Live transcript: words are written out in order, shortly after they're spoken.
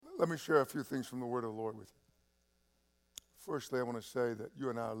Let me share a few things from the Word of the Lord with you. Firstly, I want to say that you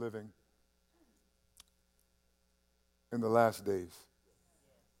and I are living in the last days.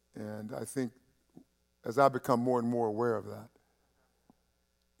 And I think as I become more and more aware of that,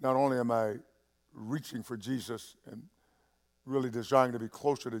 not only am I reaching for Jesus and really desiring to be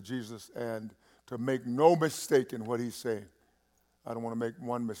closer to Jesus and to make no mistake in what he's saying. I don't want to make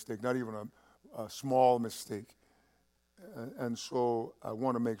one mistake, not even a small mistake. And so I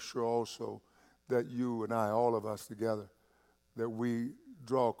want to make sure also that you and I, all of us together, that we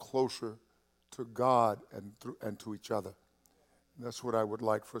draw closer to God and to each other. And that's what I would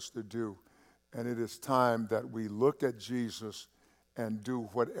like for us to do. And it is time that we look at Jesus and do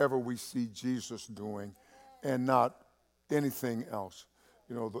whatever we see Jesus doing and not anything else.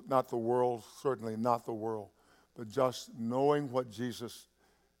 You know, not the world, certainly not the world, but just knowing what Jesus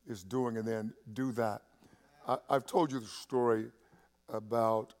is doing and then do that. I've told you the story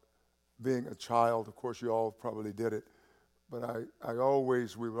about being a child. Of course, you all probably did it. But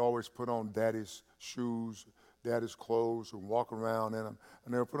we would always put on daddy's shoes, daddy's clothes, and walk around in them. I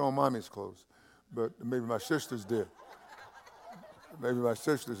never put on mommy's clothes, but maybe my sisters did. Maybe my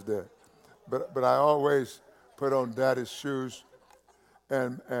sisters did. But I always put on daddy's shoes,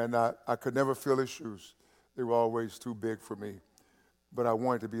 and I could never feel his shoes. They were always too big for me. But I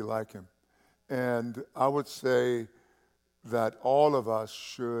wanted to be like him. And I would say that all of us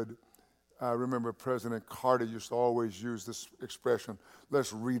should. I remember President Carter used to always use this expression,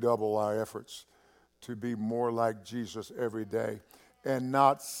 let's redouble our efforts to be more like Jesus every day and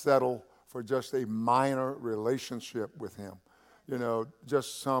not settle for just a minor relationship with him. You know,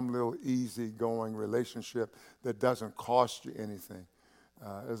 just some little easygoing relationship that doesn't cost you anything.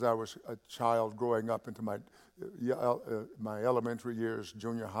 As I was a child growing up into my elementary years,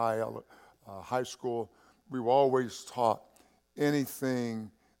 junior high, high school, we were always taught anything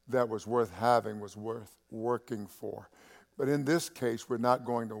that was worth having was worth working for. But in this case, we're not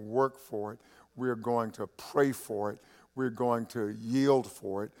going to work for it. We're going to pray for it. We're going to yield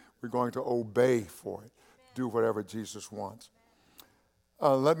for it. We're going to obey for it. Do whatever Jesus wants.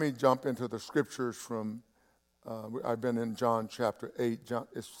 Let me jump into the scriptures from, I've been in John chapter 8. John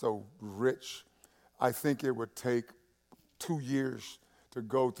is so rich. I think it would take 2 years to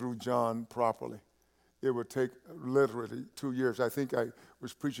go through John properly. It would take literally 2 years. I think I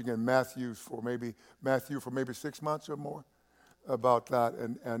was preaching in Matthew for maybe 6 months or more about that,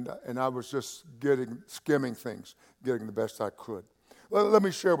 and I was just skimming things, getting the best I could. Let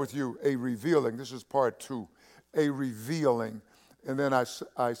me share with you a revealing. This is part 2, a revealing, and then I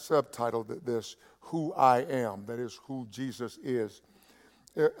subtitled this, Who I Am, that is who Jesus is.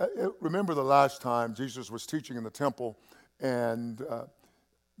 Remember the last time Jesus was teaching in the temple, and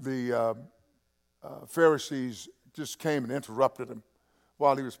the Pharisees just came and interrupted him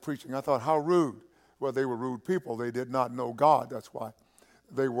while he was preaching. I thought, how rude. Well, they were rude people. They did not know God. That's why.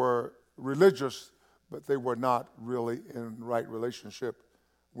 They were religious, but they were not really in right relationship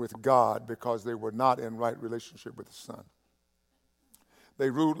with God because they were not in right relationship with the Son.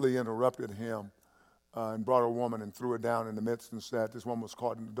 They rudely interrupted him and brought a woman and threw her down in the midst and said this woman was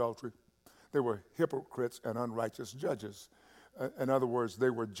caught in adultery. They were hypocrites and unrighteous judges. In other words, they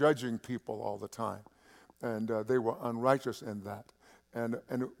were judging people all the time, and they were unrighteous in that. And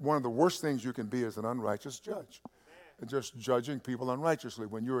one of the worst things you can be is an unrighteous judge, and just judging people unrighteously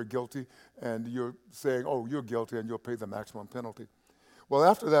when you're guilty and you're saying, oh, you're guilty and you'll pay the maximum penalty. Well,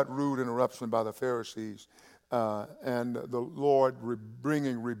 after that rude interruption by the Pharisees and the Lord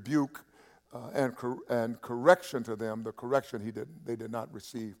bringing rebuke and correction to them, the correction they did not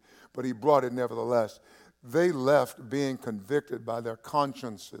receive, but he brought it nevertheless. They left being convicted by their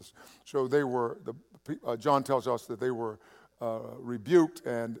consciences. So they were, John tells us that they were rebuked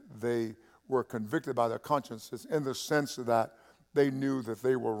and they were convicted by their consciences in the sense that they knew that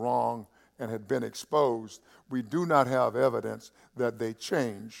they were wrong and had been exposed. We do not have evidence that they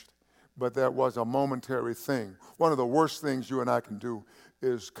changed, but that was a momentary thing. One of the worst things you and I can do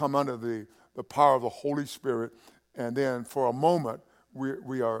is come under the power of the Holy Spirit, and then for a moment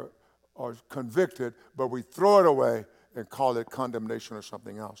we are convicted, but we throw it away and call it condemnation or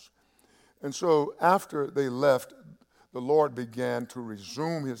something else. And so after they left, the Lord began to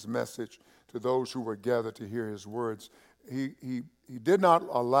resume his message to those who were gathered to hear his words. He did not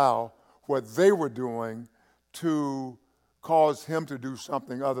allow what they were doing to cause him to do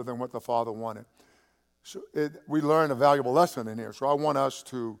something other than what the Father wanted. So we learn a valuable lesson in here. So I want us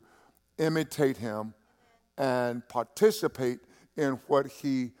to imitate him and participate in what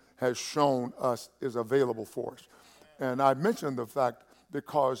he has shown us is available for us. And I mentioned the fact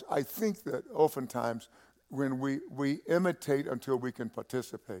because I think that oftentimes when we imitate until we can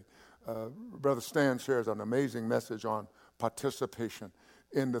participate. Brother Stan shares an amazing message on participation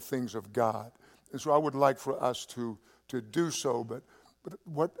in the things of God. And so I would like for us to do so, but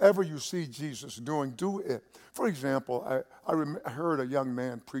whatever you see Jesus doing, do it. For example, I heard a young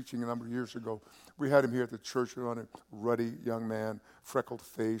man preaching a number of years ago. We had him here at the church, a ruddy young man, freckled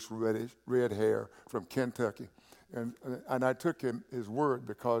face, red hair, from Kentucky. And I took his word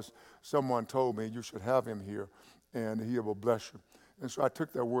because someone told me you should have him here and he will bless you. And so I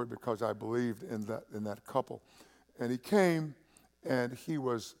took that word because I believed in that couple. And he came, and he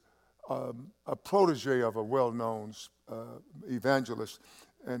was a protege of a well-known evangelist.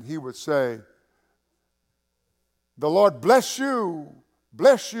 And he would say, "The Lord bless you,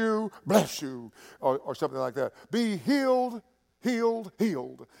 bless you, bless you," or something like that. "Be healed, healed,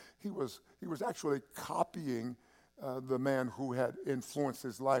 healed." He was actually copying the man who had influenced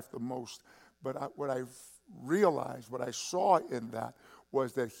his life the most. But what I realized, what I saw in that,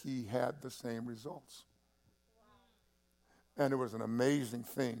 was that he had the same results. And it was an amazing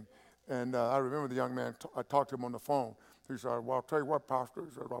thing. And I remember the young man, I talked to him on the phone. He said, "Well, I'll tell you what, Pastor,"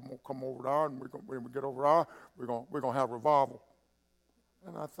 he said, "I'm going to come over there, and when we get over there, we're going to have revival."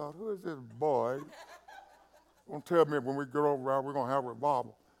 And I thought, who is this boy going to tell me when we get over there, we're going to have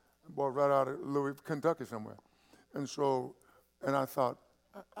revival? The boy right out of Louisville, Kentucky somewhere. And I thought,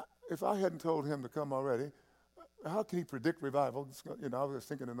 if I hadn't told him to come already, how can he predict revival? I was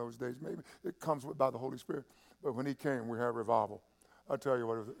thinking in those days, maybe it comes by the Holy Spirit. But when he came, we had revival. I tell you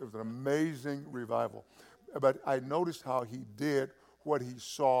what, it was an amazing revival. But I noticed how he did what he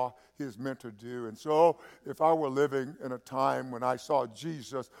saw his mentor do. And so if I were living in a time when I saw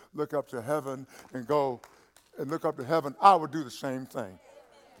Jesus look up to heaven and go and look up to heaven, I would do the same thing.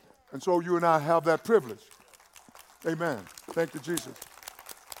 And so you and I have that privilege. Amen. Thank you, Jesus.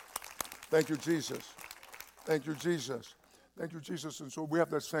 Thank you, Jesus. Thank you, Jesus. Thank you, Jesus. And so we have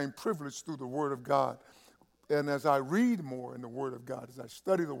that same privilege through the Word of God. And as I read more in the Word of God, as I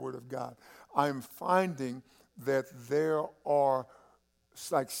study the Word of God, I'm finding that there are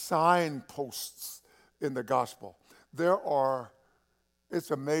like signposts in the gospel.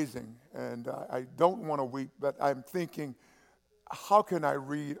 It's amazing. And I don't want to weep, but I'm thinking, how can I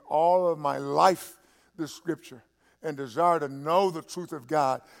read all of my life the Scripture and desire to know the truth of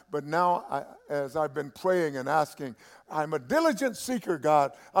God? But now, as I've been praying and asking, I'm a diligent seeker,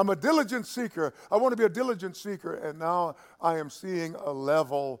 God. I'm a diligent seeker. I want to be a diligent seeker. And now I am seeing a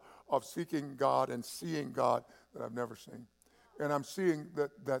level of seeking God and seeing God that I've never seen. And I'm seeing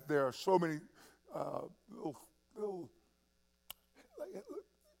that there are so many little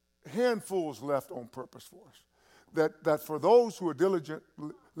handfuls left on purpose for us. That for those who are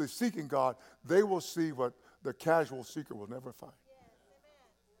diligently seeking God, they will see what the casual seeker will never find.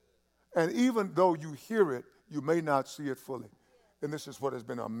 And even though you hear it, you may not see it fully. And this is what has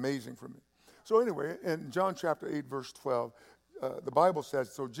been amazing for me. So anyway, in John chapter 8, verse 12, the Bible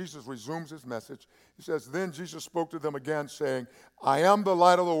says, so Jesus resumes his message. He says, "Then Jesus spoke to them again, saying, I am the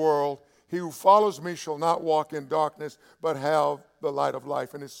light of the world. He who follows me shall not walk in darkness, but have the light of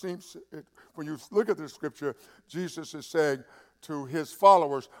life." And it seems, when you look at this scripture, Jesus is saying to his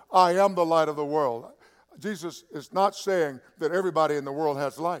followers, I am the light of the world. Jesus is not saying that everybody in the world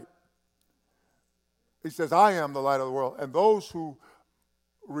has light. He says, I am the light of the world. And those who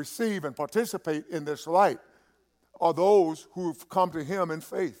receive and participate in this light are those who've come to him in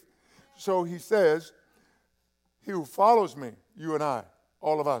faith. So he says, he who follows me, you and I,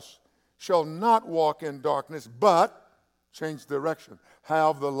 all of us, shall not walk in darkness, but, change direction,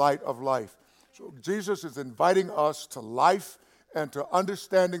 have the light of life. So Jesus is inviting us to life and to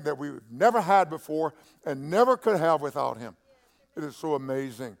understanding that we've never had before and never could have without him. It is so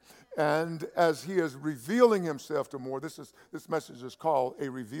amazing. And as he is revealing himself to more, this message is called a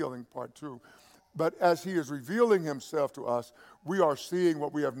revealing part 2. But as he is revealing himself to us, we are seeing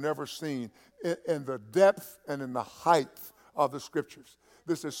what we have never seen in the depth and in the height of the scriptures.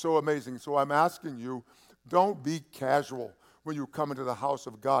 This is so amazing. So I'm asking you, don't be casual when you come into the house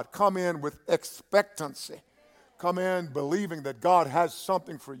of God. Come in with expectancy. Come in believing that God has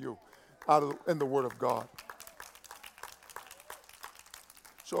something for you in the Word of God.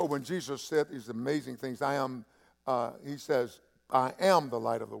 So when Jesus said these amazing things, he says, I am the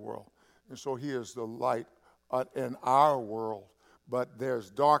light of the world. And so he is the light in our world, but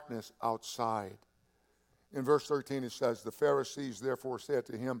there's darkness outside. In verse 13 it says, the Pharisees therefore said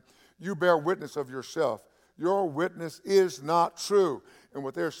to him, you bear witness of yourself. Your witness is not true. And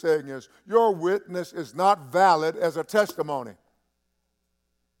what they're saying is, your witness is not valid as a testimony.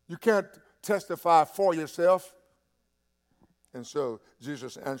 You can't testify for yourself. And so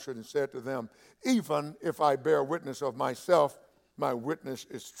Jesus answered and said to them, even if I bear witness of myself, my witness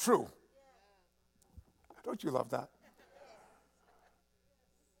is true. Don't you love that?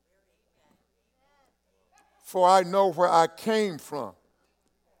 For I know where I came from.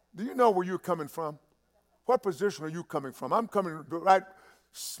 Do you know where you're coming from? What position are you coming from? I'm coming right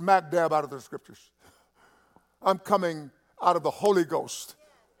smack dab out of the scriptures. I'm coming out of the Holy Ghost.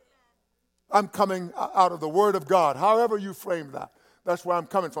 I'm coming out of the Word of God. However you frame that, that's where I'm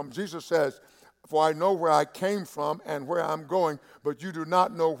coming from. Jesus says, for I know where I came from and where I'm going, but you do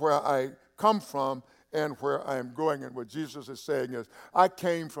not know where I come from and where I am going. And what Jesus is saying is, I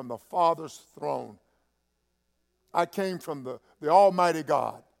came from the Father's throne. I came from the Almighty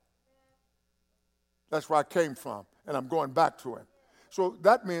God. That's where I came from, and I'm going back to him. So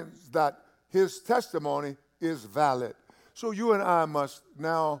that means that his testimony is valid. So you and I must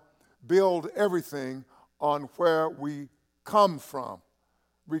now build everything on where we come from.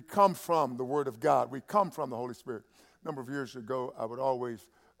 We come from the Word of God. We come from the Holy Spirit. A number of years ago,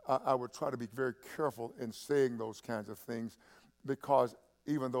 I would try to be very careful in saying those kinds of things, because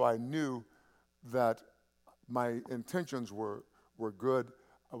even though I knew that my intentions were good,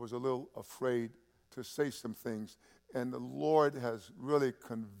 I was a little afraid to say some things. And the Lord has really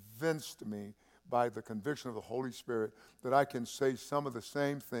convinced me by the conviction of the Holy Spirit that I can say some of the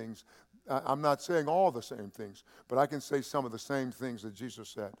same things. I'm not saying all the same things, but I can say some of the same things that Jesus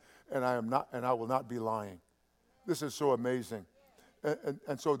said, and I will not be lying. This is so amazing.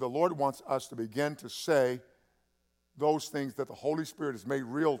 And so the Lord wants us to begin to say those things that the Holy Spirit has made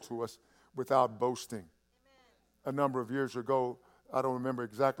real to us without boasting. A number of years ago, I don't remember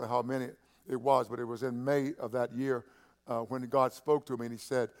exactly how many it was, but it was in May of that year when God spoke to me, and he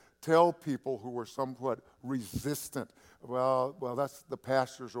said, tell people who were somewhat resistant. Well, that's the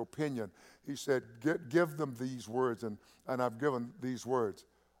pastor's opinion. He said, give them these words, and I've given these words.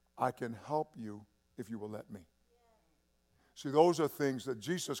 I can help you if you will let me. See, those are things that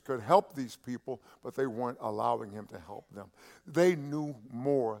Jesus could help these people, but they weren't allowing him to help them. They knew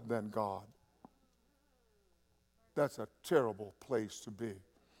more than God. That's a terrible place to be.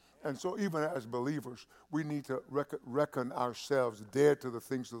 And so even as believers, we need to reckon ourselves dead to the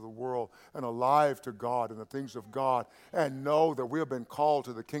things of the world and alive to God and the things of God, and know that we have been called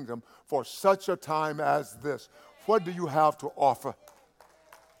to the kingdom for such a time as this. What do you have to offer?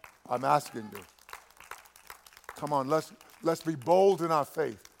 I'm asking you. Come on, let's be bold in our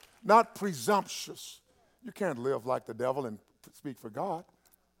faith, not presumptuous. You can't live like the devil and speak for God.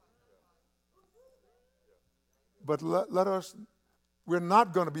 But we're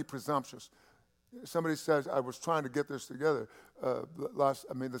not going to be presumptuous. Somebody says, I was trying to get this together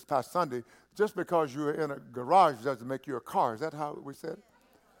this past Sunday. Just because you're in a garage doesn't make you a car. Is that how we said it?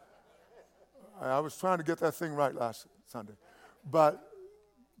 I was trying to get that thing right last Sunday. But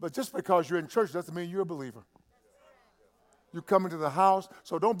just because you're in church doesn't mean you're a believer. You come into the house,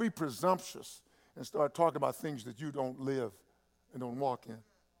 so don't be presumptuous and start talking about things that you don't live and don't walk in.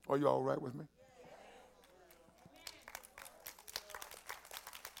 Are you all right with me?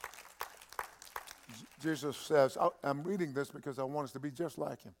 Jesus says, I'm reading this because I want us to be just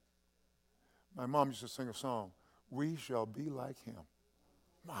like him. My mom used to sing a song, we shall be like him.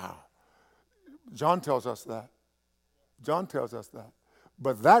 Wow. John tells us that.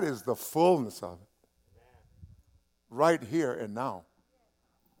 But that is the fullness of it. Right here and now,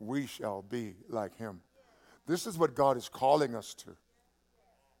 we shall be like him. This is what God is calling us to.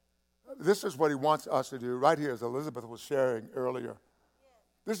 This is what he wants us to do right here, as Elizabeth was sharing earlier.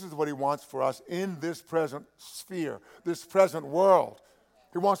 This is what he wants for us in this present sphere, this present world.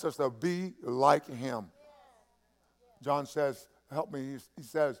 He wants us to be like him. John says, help me, he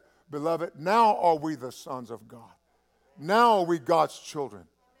says, beloved, now are we the sons of God. Now are we God's children.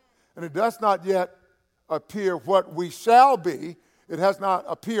 And it does not yet appear what we shall be. It has not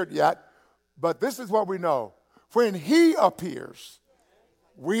appeared yet. But this is what we know. When he appears,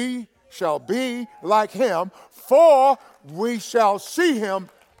 we shall be like him, for we shall see him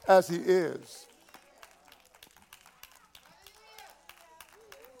as he is.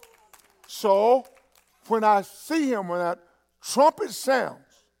 So, when I see him, when that trumpet sounds,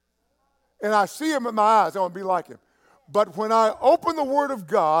 and I see him in my eyes, I want to be like him. But when I open the Word of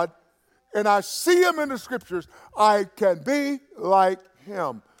God and I see him in the Scriptures, I can be like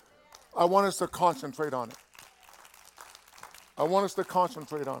him. I want us to concentrate on it.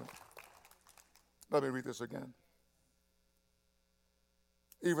 Let me read this again.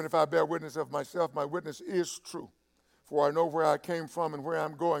 Even if I bear witness of myself, my witness is true. For I know where I came from and where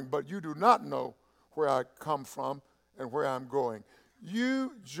I'm going, but you do not know where I come from and where I'm going.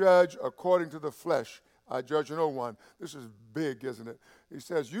 You judge according to the flesh. I judge no one. This is big, isn't it? He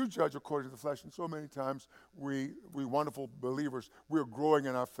says, you judge according to the flesh. And so many times we wonderful believers, we're growing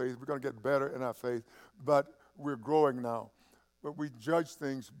in our faith. We're going to get better in our faith, but we're growing now. But we judge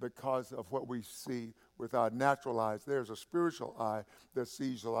things because of what we see with our natural eyes. There's a spiritual eye that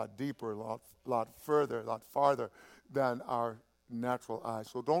sees a lot deeper, a lot further, a lot farther than our natural eye.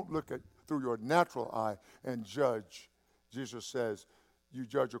 So don't look at through your natural eye and judge. Jesus says, you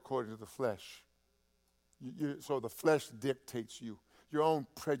judge according to the flesh. So the flesh dictates you. Your own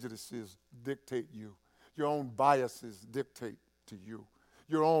prejudices dictate you. Your own biases dictate to you.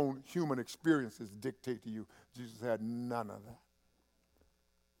 Your own human experiences dictate to you. Jesus had none of that.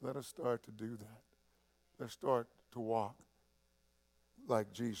 Let us start to do that. Let's start to walk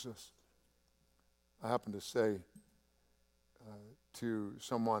like Jesus. I happened to say to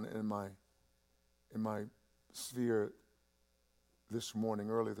someone in my sphere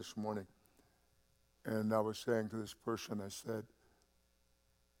early this morning, and I was saying to this person, I said,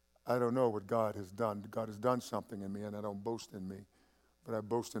 I don't know what God has done. God has done something in me, and I don't boast in me, but I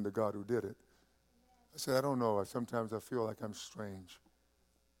boast in the God who did it. I said, I don't know. Sometimes I feel like I'm strange,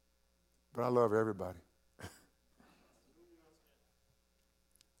 but I love everybody. I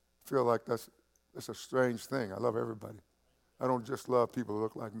feel like that's a strange thing. I love everybody. I don't just love people who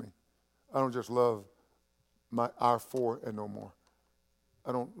look like me. I don't just love our four and no more.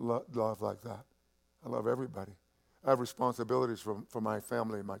 I don't love like that. I love everybody. I have responsibilities for my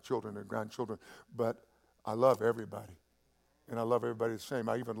family, my children and grandchildren, but I love everybody. And I love everybody the same.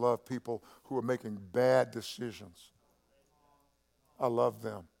 I even love people who are making bad decisions. I love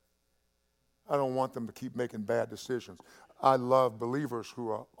them. I don't want them to keep making bad decisions. I love believers who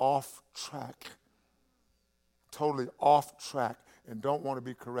are off track, totally off track, and don't want to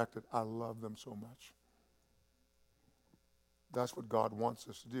be corrected. I love them so much. That's what God wants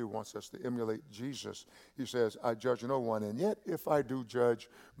us to do, wants us to emulate Jesus. He says, I judge no one, and yet if I do judge,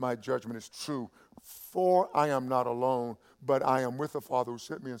 my judgment is true. For I am not alone, but I am with the Father who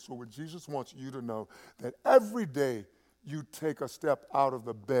sent me. And so what Jesus wants you to know, that every day you take a step out of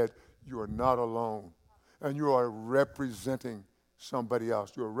the bed, you are not alone. And you are representing somebody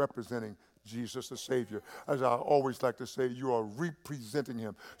else. You are representing Jesus the Savior. As I always like to say, you are representing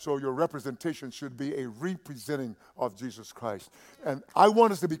him. So your representation should be a representing of Jesus Christ. And I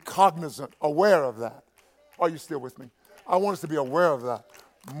want us to be cognizant, aware of that. Are you still with me? I want us to be aware of that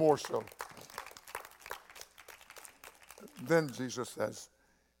more so. Then Jesus says,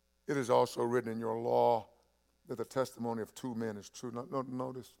 it is also written in your law that the testimony of two men is true.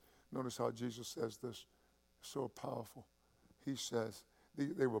 Notice how Jesus says this. So powerful. He says,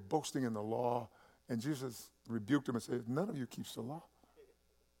 they were boasting in the law, and Jesus rebuked them and said, none of you keeps the law.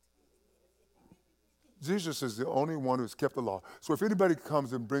 Jesus is the only one who's kept the law. So if anybody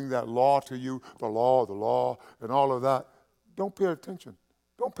comes and bring that law to you, the law, and all of that, don't pay attention.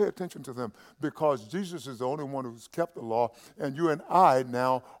 Don't pay attention to them, because Jesus is the only one who's kept the law, and you and I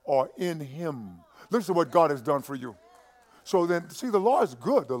now are in him. Listen to what God has done for you. So then, see, the law is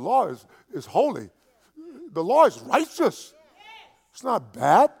good. The law is holy. The law is righteous. It's not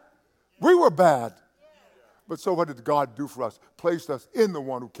bad. We were bad. But so what did God do for us? Placed us in the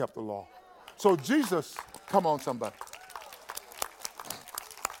one who kept the law. So Jesus, come on somebody.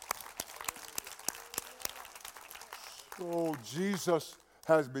 So Jesus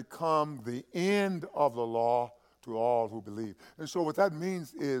has become the end of the law to all who believe. And so what that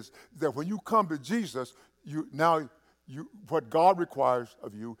means is that when you come to Jesus, what God requires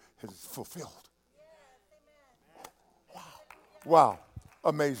of you is fulfilled. Wow.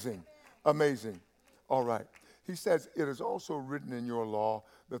 Amazing. All right. He says, it is also written in your law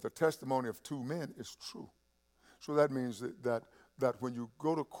that the testimony of two men is true. So that means that when you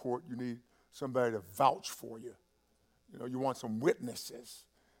go to court, you need somebody to vouch for you. You know, you want some witnesses.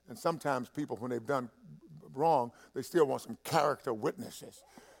 And sometimes people, when they've done wrong, they still want some character witnesses.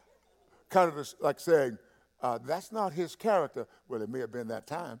 Kind of just like saying, that's not his character. Well, it may have been that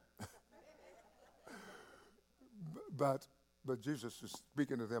time. But Jesus is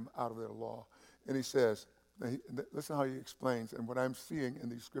speaking to them out of their law. And he says, listen how he explains, and what I'm seeing in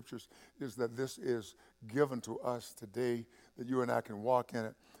these scriptures is that this is given to us today, that you and I can walk in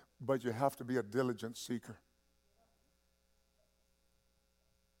it, but you have to be a diligent seeker.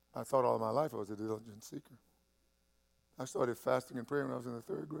 I thought all my life I was a diligent seeker. I started fasting and praying when I was in the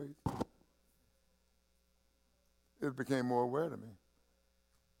third grade. It became more aware to me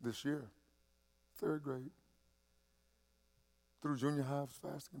this year, third grade. Through junior high, I was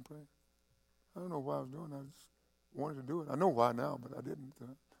fasting and praying. I don't know why I was doing it. I just wanted to do it. I know why now, but I didn't. I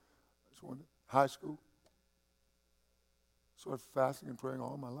just wanted high school. So I was fasting and praying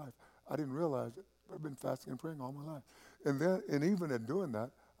all my life. I didn't realize it, But I've been fasting and praying all my life. And even in doing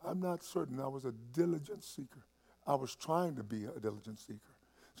that, I'm not certain I was a diligent seeker. I was trying to be a diligent seeker.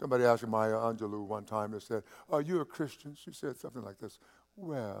 Somebody asked Maya Angelou one time, they said, "Are you a Christian?" She said something like this,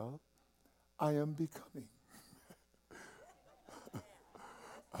 "Well, I am becoming."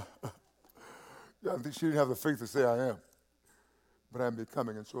 Yeah, I think she didn't have the faith to say I am, but I'm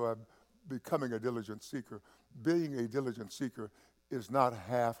becoming. And so I'm becoming a diligent seeker. Being a diligent seeker is not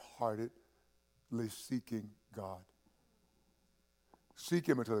half-heartedly seeking God. Seek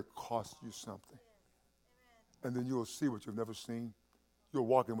him until it costs you something. And then you'll see what you've never seen. You'll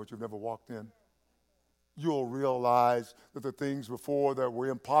walk in what you've never walked in. You'll realize that the things before that were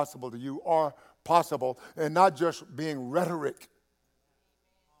impossible to you are possible, and not just being rhetoric,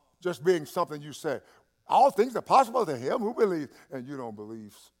 just being something you say. All things are possible to him who believes, and you don't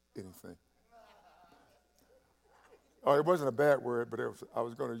believe anything. Oh, it wasn't a bad word, but I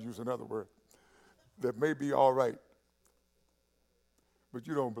was going to use another word that may be all right, but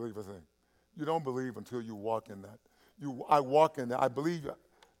you don't believe a thing. You don't believe until you walk in that. I walk in that. I believe.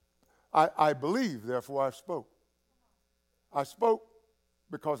 I believe, therefore I spoke. I spoke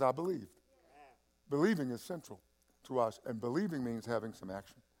because I believed. Believing is central to us, and believing means having some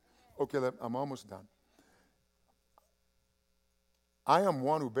action. Okay, I'm almost done. I am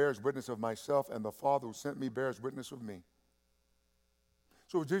one who bears witness of myself, and the Father who sent me bears witness of me.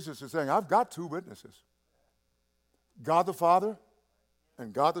 So Jesus is saying, I've got two witnesses. God the Father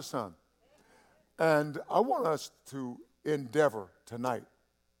and God the Son. And I want us to endeavor tonight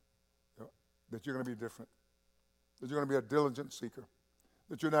that you're going to be different, that you're going to be a diligent seeker,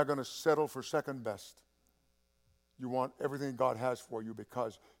 that you're not going to settle for second best. You want everything God has for you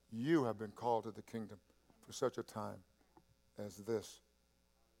because you have been called to the kingdom for such a time as this.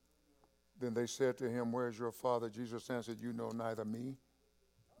 Then they said to him, "Where is your Father?" Jesus answered, "You know neither me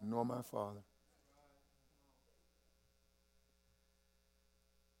nor my Father."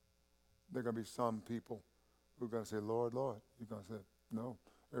 There are going to be some people who are going to say, "Lord, Lord." You're going to say, "No."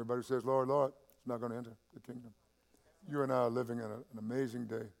 Everybody who says, "Lord, Lord," is not going to enter the kingdom. You and I are living in an amazing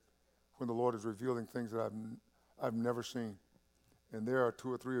day when the Lord is revealing things that I've never seen. And there are 2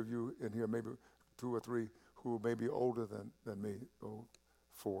 or 3 of you in here, maybe 2 or 3, who may be older than me. Oh,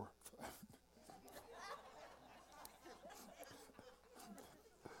 4.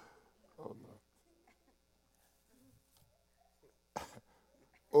 Oh, no.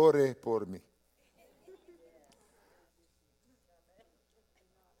 Ore por mí.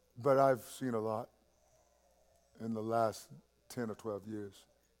 But I've seen a lot in the last 10 or 12 years.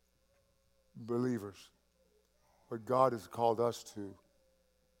 Believers, what God has called us to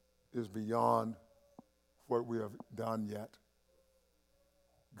is beyond what we have done yet.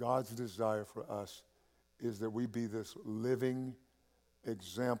 God's desire for us is that we be this living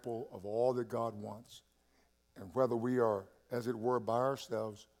example of all that God wants. And whether we are, as it were, by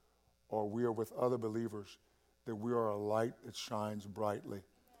ourselves or we are with other believers, that we are a light that shines brightly,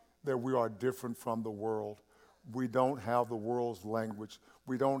 that we are different from the world. We don't have the world's language.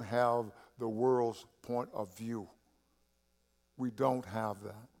 We don't have the world's point of view. We don't have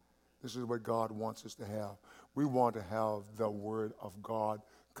that. This is what God wants us to have. We want to have the word of God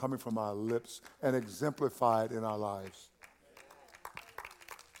coming from our lips and exemplified in our lives.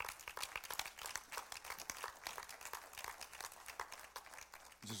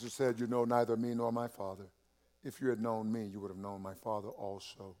 Jesus said, "You know neither me nor my Father. If you had known me, you would have known my Father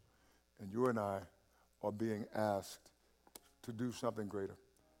also." And you and I are being asked to do something greater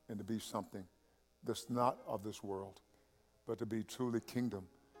and to be something that's not of this world, but to be truly kingdom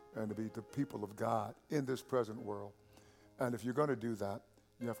and to be the people of God in this present world. And if you're going to do that,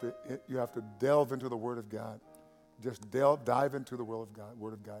 you have to delve into the Word of God. Just dive into the Word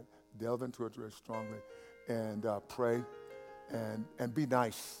of God. Delve into it very strongly and pray and be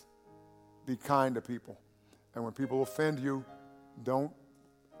nice. Be kind to people. And when people offend you, don't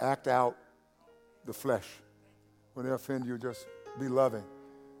act out the flesh. When they offend you, just be loving.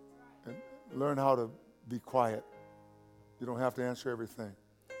 And learn how to be quiet. You don't have to answer everything.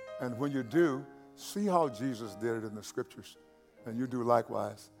 And when you do, see how Jesus did it in the scriptures. And you do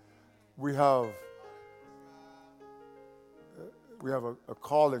likewise. We have a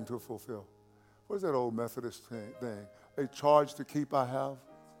calling to fulfill. What is that old Methodist thing? A charge to keep I have.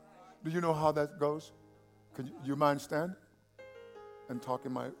 Do you know how that goes? Can you mind stand and talk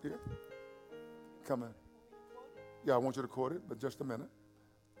in my ear? Come in. Yeah, I want you to quote it, but just a minute.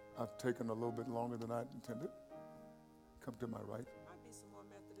 I've taken a little bit longer than I intended. Come to my right. Might be some more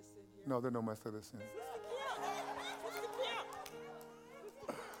Methodists in here. No, there are no Methodists in here.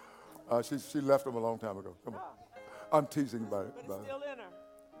 She left them a long time ago. Come on. I'm teasing about it. But it's still in her.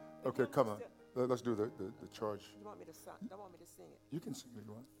 Okay, come on. Let's do the charge. You want me to sing? Don't want me to sing it? You can sing it,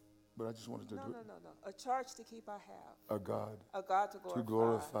 right? But I just wanted to No, do no, it. no, no. A charge to keep I have. A God A God to to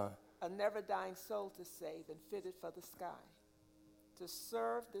glorify. A never dying soul to save and fitted for the sky. To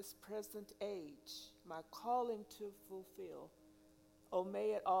serve this present age, my calling to fulfill. Oh,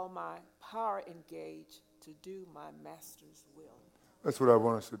 may it all my power engage to do my master's will. That's what I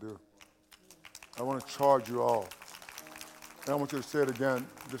want us to do. I want to charge you all. And I want you to say it again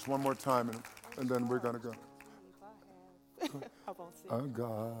just one more time, and then we're going to go. I won't sing. A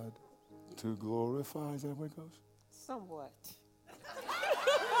God to glorify. Is that where it goes? Somewhat.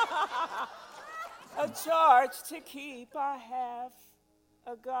 A charge to keep I have,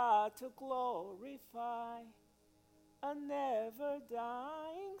 a God to glorify, a never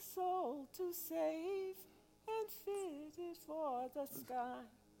dying soul to save and fitted for the sky,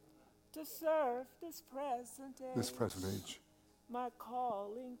 to serve this present age, my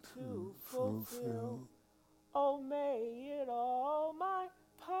calling to fulfill. Oh, may it all my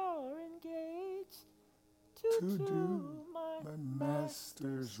power engage to do my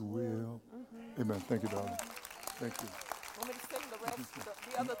master's will. Mm-hmm. Amen. Thank you, darling. Thank you. Want me to sing the rest,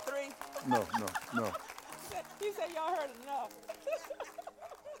 the other three? No. He said y'all heard enough.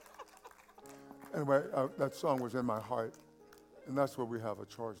 Anyway, that song was in my heart, and that's what we have, a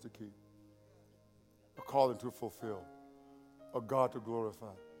charge to keep, a calling to fulfill, a God to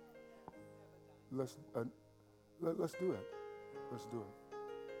glorify. Let's do it. Let's do it.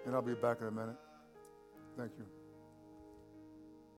 And I'll be back in a minute. Thank you.